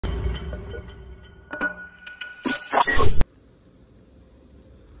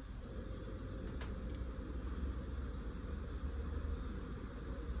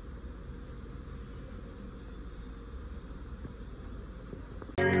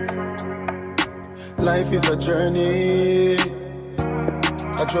Life is a journey.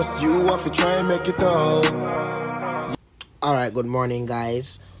 I trust you have to try and make it out. Alright, good morning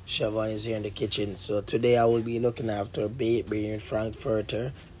guys. Siobhan is here in the kitchen. So today I will be looking after baked bean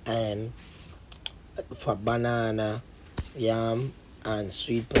frankfurter and for banana, yam and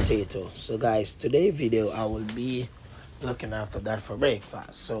sweet potato. So guys, today video I will be looking after that for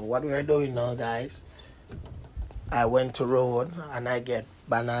breakfast. So what we are doing now guys, I went to road and I get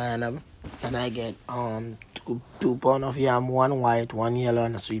banana and I get 2 pounds of yam, 1 white, 1 yellow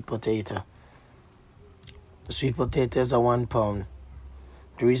and a sweet potato. The sweet potatoes are 1 pound.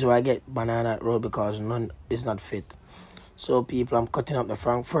 The reason why I get banana at road because none is not fit. So people, I'm cutting up the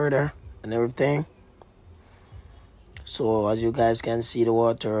frankfurter and everything. So as you guys can see the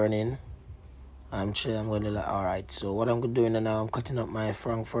water running. I'm going to alright. So what I'm doing now, I'm cutting up my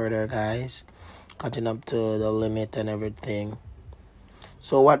frankfurter guys. Cutting up to the limit and everything.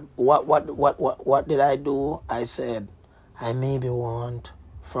 So what did I do? I said I maybe want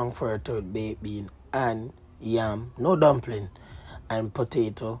frankfurter with baked bean and yam, no dumpling, and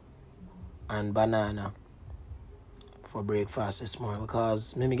potato and banana for breakfast this morning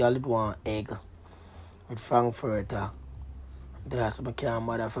because maybe got a little one egg with frankfurter. That's my can't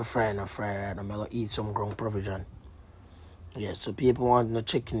bother for frying or fry right now. I'm gonna eat some ground provision. Yeah, so people want to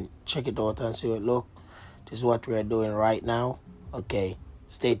check it out and see what look. This is what we're doing right now. Okay,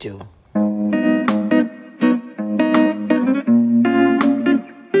 stay tuned.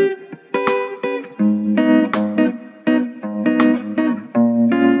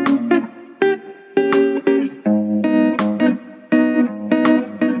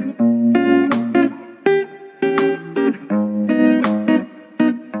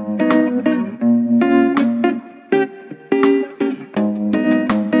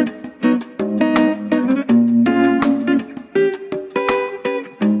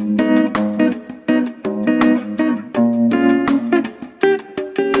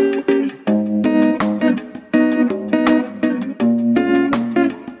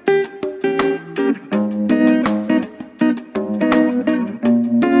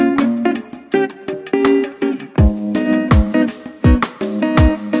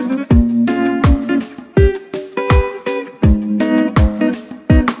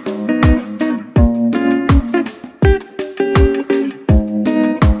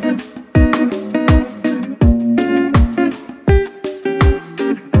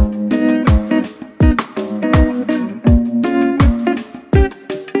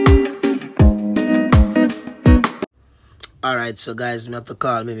 Alright, so guys, me have to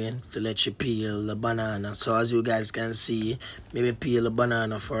call me to let you peel the banana. So as you guys can see, maybe peel the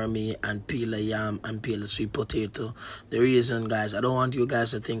banana for me and peel the yam and peel the sweet potato. The reason, guys, I don't want you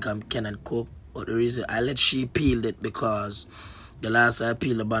guys to think I cannot cook, but the reason I let she peel it because the last time I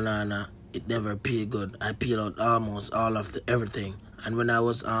peeled the banana, it never peeled good. I peeled out almost all of everything. And when I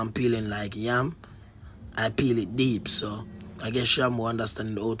was peeling like yam, I peel it deep. So I guess she more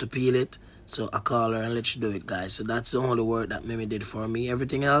understand how to peel it. So I call her and let you do it, guys. So that's the only work that Mimi did for me.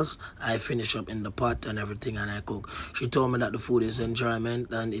 Everything else, I finish up in the pot and everything and I cook. She told me that the food is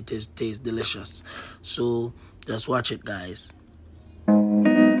enjoyment and it tastes delicious. So just watch it, guys.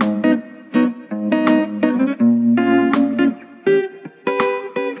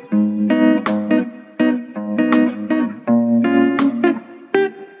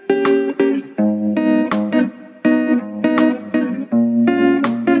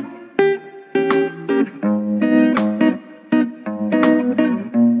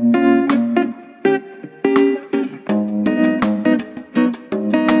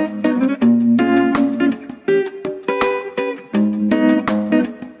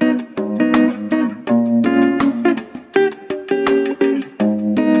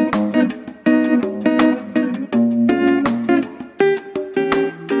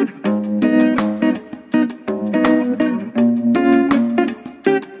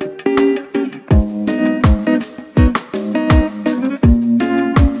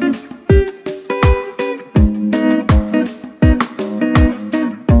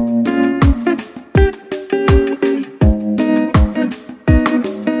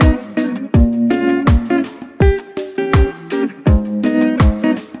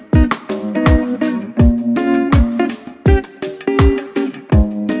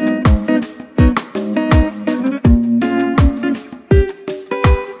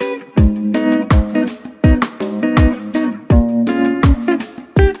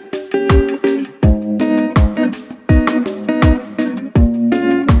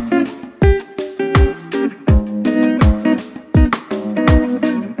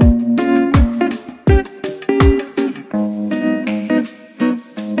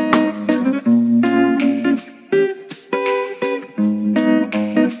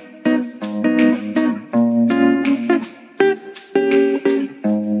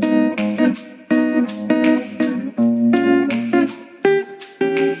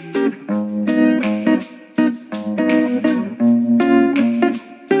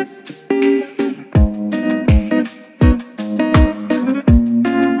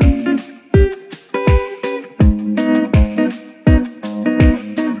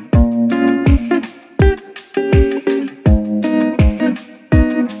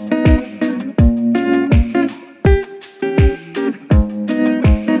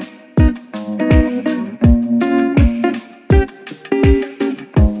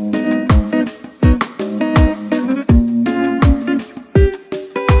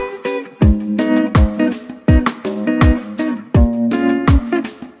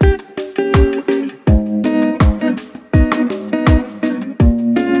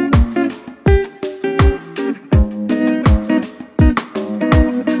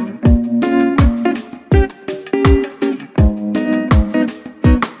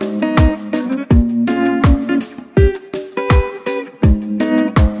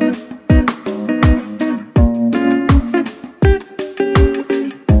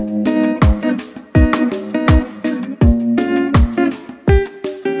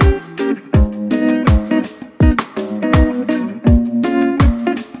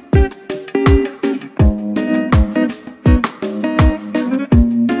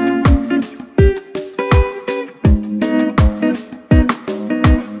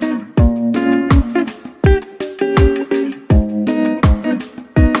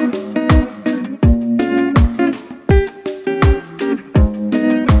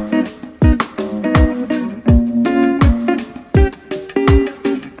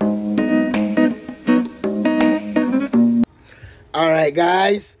 Alright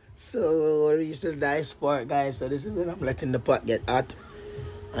guys, so we reached the nice part guys. So this is when I'm letting the pot get hot.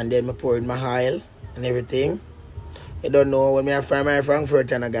 And then I pour in my oil and everything. You don't know when I fry my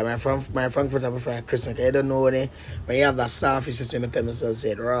frankfurt and I got my frankfurt I fry Christmas. You don't know when you have that soft fish, just tell myself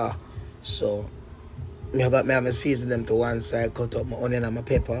say it raw. So I have seasoned them to one side, cut up my onion and my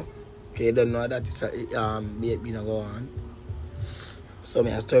pepper. Okay, you don't know that it's you know go on. So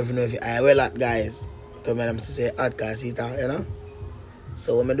I start to know if I well hot guys. So I say hot cause you know.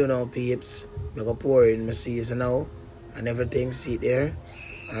 So what I do now peeps, I go pour in my season now and everything, see it there.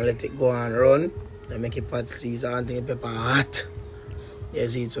 And let it go and run. Then make it pot season and think pepper hot. You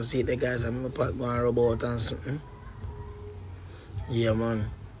see it, so see it there guys, and my pot go and rub out and something. Yeah man.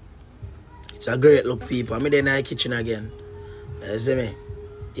 It's a great look people. I'm in the kitchen again. You see me?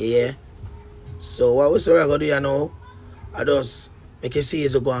 Yeah. So what we say we're gonna do now, I just make it see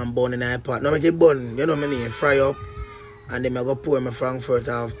it go and burn in the pot. Now make it burn, you know what I mean, fry up. And then I go pour my frankfurt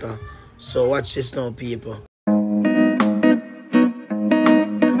after. So watch this now people.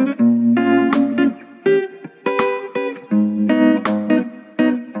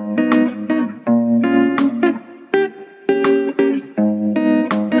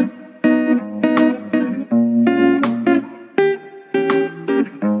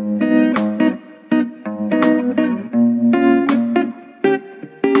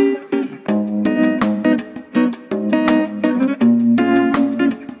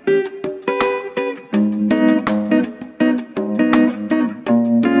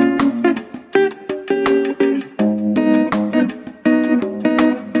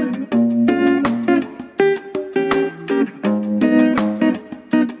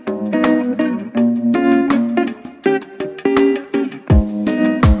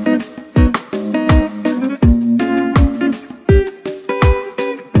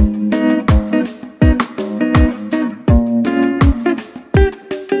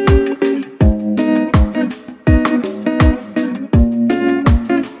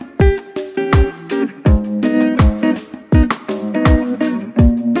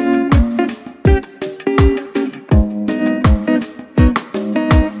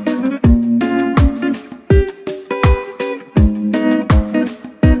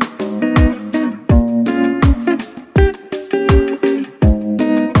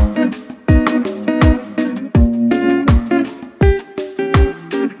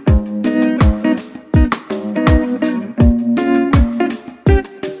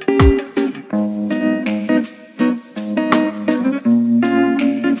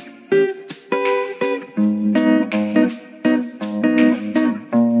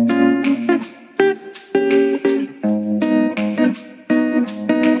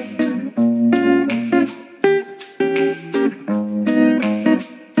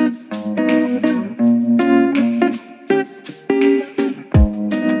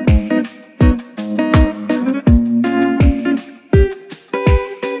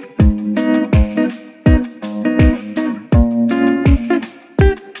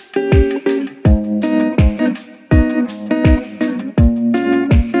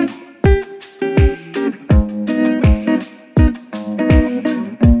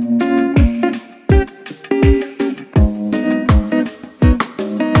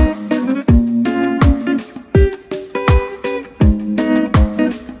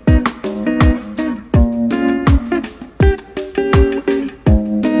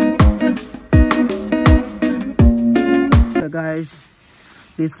 Guys,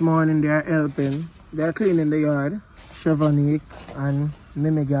 this morning they are helping. They are cleaning the yard. Chevonique and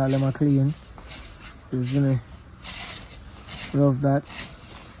Mimi girl them are clean. You know, love that.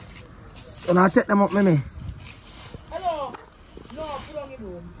 So now take them up, Mimi. Hello. No, put on the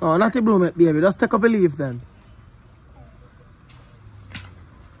broom. Oh, not the broom, baby. Just take up a leaf then.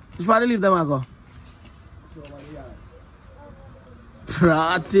 Which part of the leaf them I go?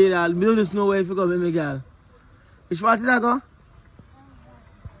 Pratty, I'll build this no way if you go, Mimi girl. Which part did I go?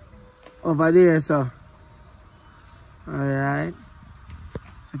 Over there, so. Alright.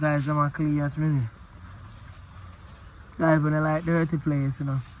 So guys, I'm gonna clean as Mimi. Guys, when I like dirty place, you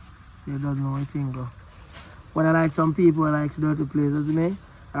know. You don't know what thing go. When I like some people who like dirty places, you know,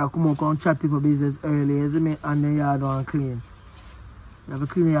 I come out chat people business early, you know, and then yard don't clean. You have to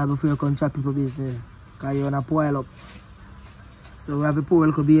clean the yard before you come chat people business. Because you wanna pile up. So we have a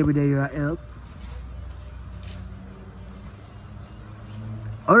pool could be every day you're help.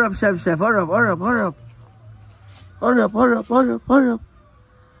 Hurry up, chef, hurry up, hurry up, hurry up. Hurry up, hurry up, hurry up, hurry up.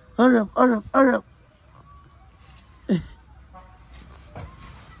 Hurry up, hurry up, hurry up.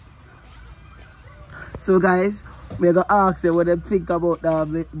 So guys, we're gonna ask you what they think about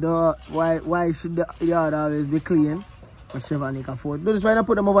the why should the yard always be clean. But Chevron can afford. Do this why not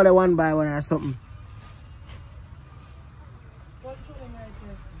put them over there one by one or something.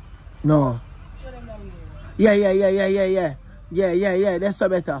 No. Yeah. That's so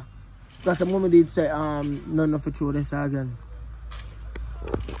better. Because the moment did say none of it through this again.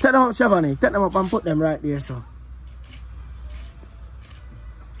 Take them up, Chevron. Take them up and put them right there, so.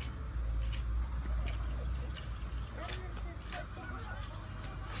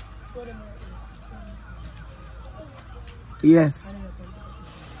 Yes.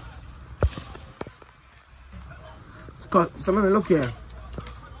 So let me look here.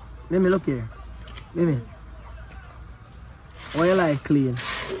 Let me look here. Let me. Why you like clean?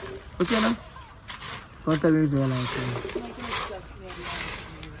 Okay now? Don't tell me why you like clean.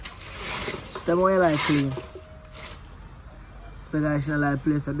 Tell me why you like clean. So guys, you like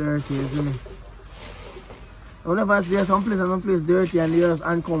place so dirty, isn't it? Whenever I see some place and some place dirty and the others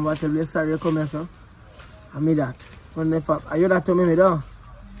uncomfortable, sorry you come here, so. I made that. Are you that to me, though?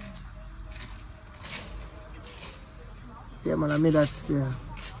 Yeah, man, I made that still.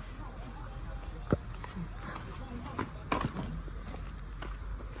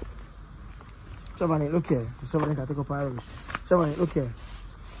 Somebody, look here. Somebody can take up our rubbish. Somebody, look here.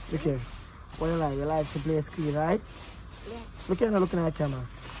 Look here. What you like? You like to play screen, right? Yeah. Look here, not looking at the camera.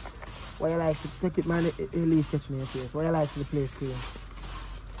 What you like to take it, man? It leave catch me in your face. What you like to play screen?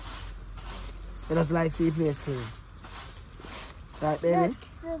 You just like to play screen. Right, baby?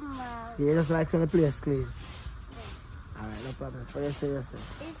 Yeah, you just like to play screen. Yeah. Alright, no problem. What you say yourself?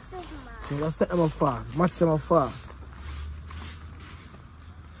 You just take them up fast. Match them up fast.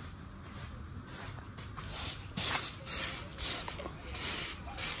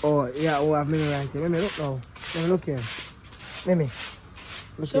 Oh, yeah, I've made it right here. Mimi, look now. Mimi, look here. Mimi.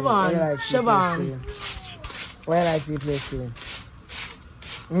 Look Siobhan, here. Siobhan. Why you like to play screen?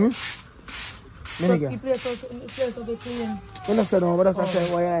 Mimi, girl. You play so be clean. You know, so no, but that's what I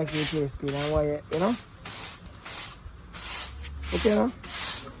say, why you like to play screen and why you know? Okay, you know?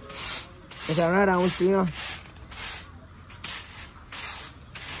 It's a right down with you, know?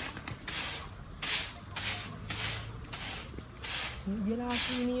 You're not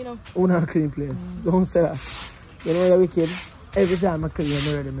clean, you know. Oh, not clean place. Don't say that. You know you're wicked. Every time I clean,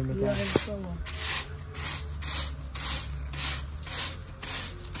 I'm ready to make it.